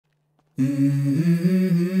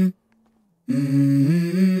Let's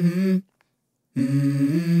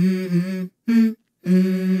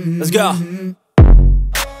go.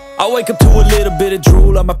 I wake up to a little bit of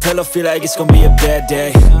drool on my pillow, feel like it's gonna be a bad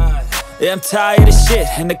day. Yeah, I'm tired of shit,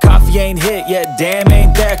 and the coffee ain't hit yet, damn,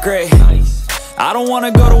 ain't that great. I don't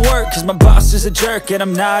wanna go to work, cause my boss is a jerk, and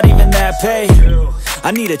I'm not even that paid.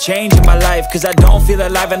 I need a change in my life, cause I don't feel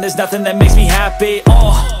alive, and there's nothing that makes me happy.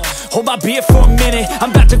 Hold my beer for a minute,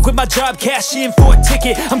 I'm about to quit my job, cash in for a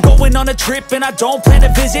ticket. I'm going on a trip and I don't plan to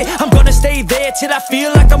visit. I'm gonna stay there till I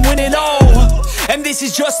feel like I'm winning, and this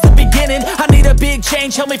is just the beginning. I need a big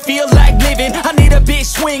change, help me feel like living. I need a big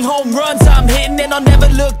swing, home runs I'm hitting, and I'll never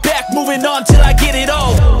look back, moving on till I get it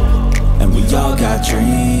all. And we all got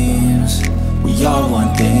dreams, we all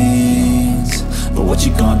want things, but what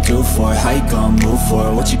you gonna do for it? How you gonna move for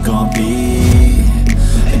it? What you gonna be?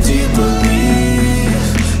 And do you believe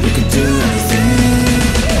you can do anything?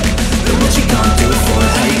 But what you gonna do for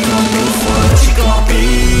it? How you gonna move for it? What you gonna be?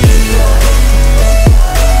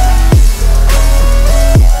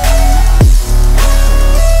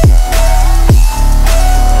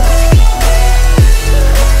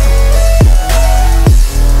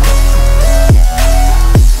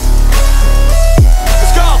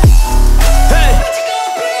 Let's go! Hey!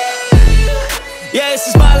 Yeah, this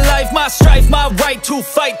is my life, my strife, my right to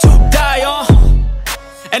fight, to die on.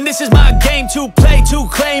 And this is my game to play, to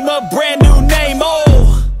claim a brand new name,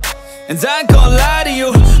 And I ain't gonna lie to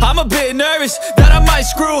you, I'm a bit nervous that I might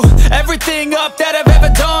screw everything up that I've ever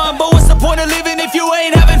done. But what's the point of living if you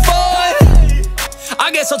ain't having fun? I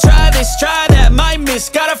guess I'll try this, try that, might miss,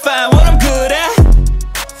 gotta find what I'm good at.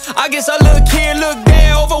 I guess I look here, look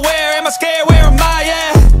there, over where am I scared, where am I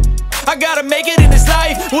at? I gotta make it in this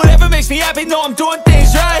life, whatever makes me happy, know I'm doing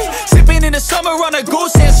things right. Sipping in the summer on a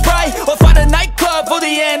Goose and Sprite, or find a nightclub for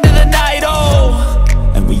the end of the night,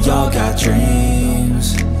 And we all got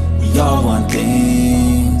dreams, we all want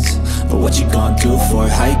things, but what you gonna do for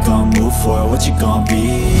it? How you gonna move for it? What you gonna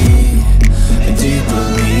be?